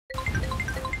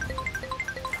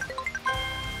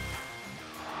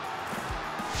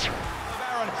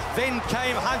Then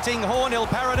came Hunting Horn, Il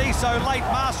Paradiso, late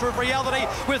Master of Reality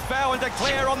with Vow and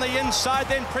Declare on the inside.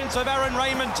 Then Prince of Aaron,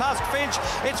 Raymond Tusk Finch.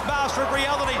 It's Master of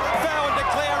Reality, Vow and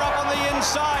Declare up on the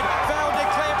inside. Vow and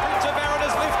Declare, Prince of Aaron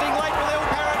is lifting late with Il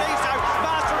Paradiso.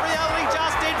 Master of Reality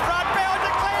just in front. Vow and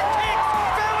Declare kicks.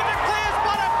 Vow and Declare's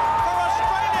won it for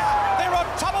Australia. They're on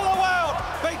top of the world.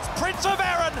 Beats Prince of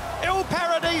Aaron, Il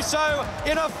Paradiso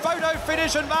in a photo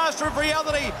finish, and Master of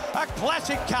Reality, a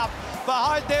classic cup.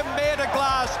 Behind them, Mare de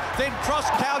Glace, then cross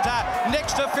counter.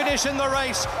 Next to finish in the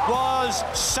race was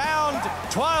Sound,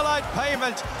 Twilight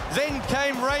Payment. Then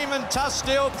came Raymond Tusk,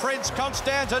 Steel Prince.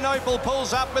 Constantinople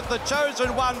pulls up with the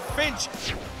chosen one, Finch.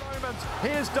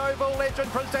 Here's Deauville Legend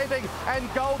presenting, and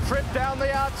Gold Trip down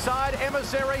the outside.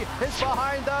 Emissary is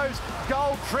behind those.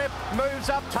 Gold Trip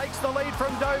moves up, takes the lead from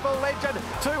Deauville Legend.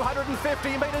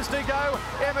 250 metres to go.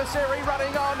 Emissary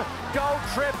running on. Gold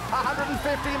Trip, 150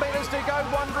 metres to go,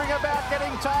 wandering about,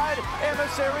 getting tired.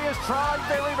 Emissary is trying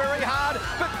very, very hard,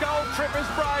 but Gold Trip is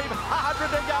brave. 100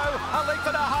 to go, a length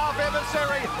and a half.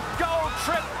 Emissary. Gold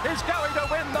Trip is going to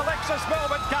win the Lexus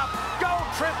Melbourne Cup. Gold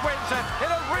Trip wins it in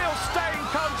a real staying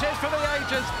contest for the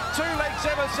ages. 2 legs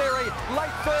Emissary,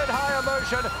 late third High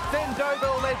Emotion, then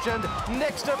Deauville Legend.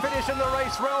 Next to finish in the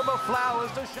race, Realm of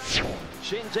Flowers to show.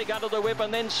 Shinzig under the whip,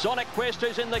 and then Sonic Quest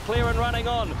is in the clear and running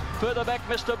on. Further back,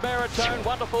 Mr. Baritone,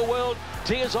 Wonderful World.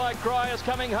 Tears I Cry is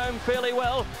coming home fairly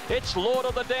well. It's Lord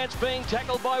of the Dance being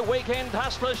tackled by Weekend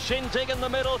Hustler. Shinzig in the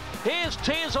middle. Here's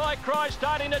Tears I Cry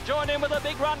starting to join in with a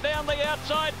big run down the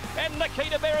outside, and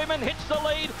Nikita Berryman hits the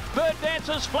lead. Bird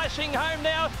Dancer's flashing home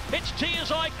now. It's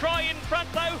Tears I Cry in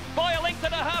front though, by a length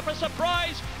and a half, a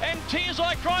surprise, and Tears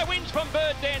I Cry wins from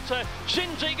Bird Dancer.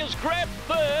 Shinzig has grabbed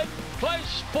third,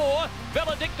 close 4,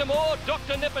 Valedictum or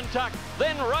Dr. Nippentuck,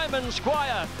 then Roman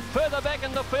Squire. Further back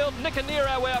in the field,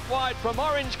 Nicanero out wide from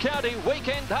Orange County.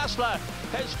 Weekend Hustler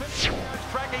has finished.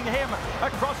 Tracking him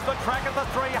across the track at the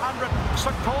 300.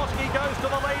 Sikorsky goes to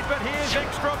the lead, but here's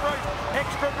Extra Brute.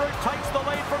 Extra Brute takes the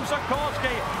lead from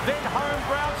Sikorsky. Then Home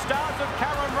Ground, Stars of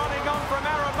Karen running on from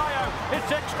Arameo.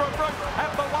 It's Extra Brute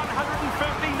at the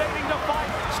 150 needing to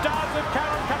fight. Stars of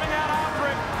Karen coming out after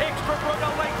him. Extra Brute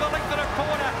a length and a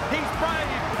quarter. He's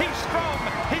brave, he's strong,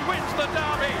 he wins the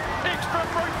derby. Extra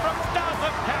Brute from Stars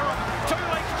of Karen. 2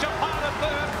 legs Chapata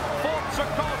third, fourth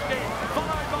Sikorsky,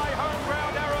 followed by Home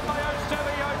Ground, Arameo,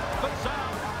 Sevio, Bazar.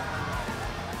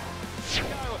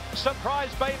 Surprise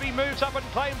Baby moves up and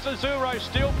claims Azuro.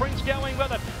 Steel Prince going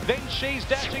with it. Then She's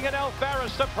Dashing at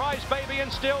Alfaris. Surprise Baby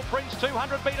and Steel Prince,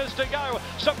 200 metres to go.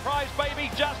 Surprise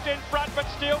Baby just in front, but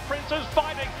Steel Prince is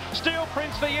fighting. Steel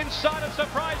Prince the inside of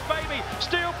Surprise Baby.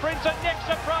 Steel Prince and next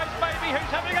Surprise Baby, who's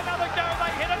having another go.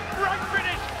 They hit it. Great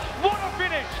finish. What a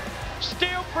finish.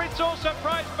 Steel Prince or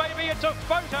Surprise Baby, it's a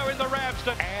photo in the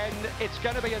Ramsden. And it's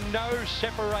going to be a no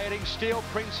separating Steel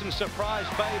Prince and Surprise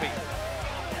Baby.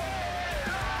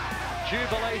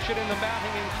 Jubilation in the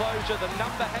mounting enclosure. The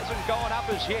number hasn't gone up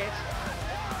as yet,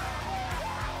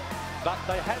 but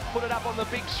they have put it up on the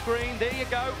big screen. There you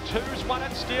go. 2's won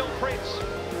at Steel Prince.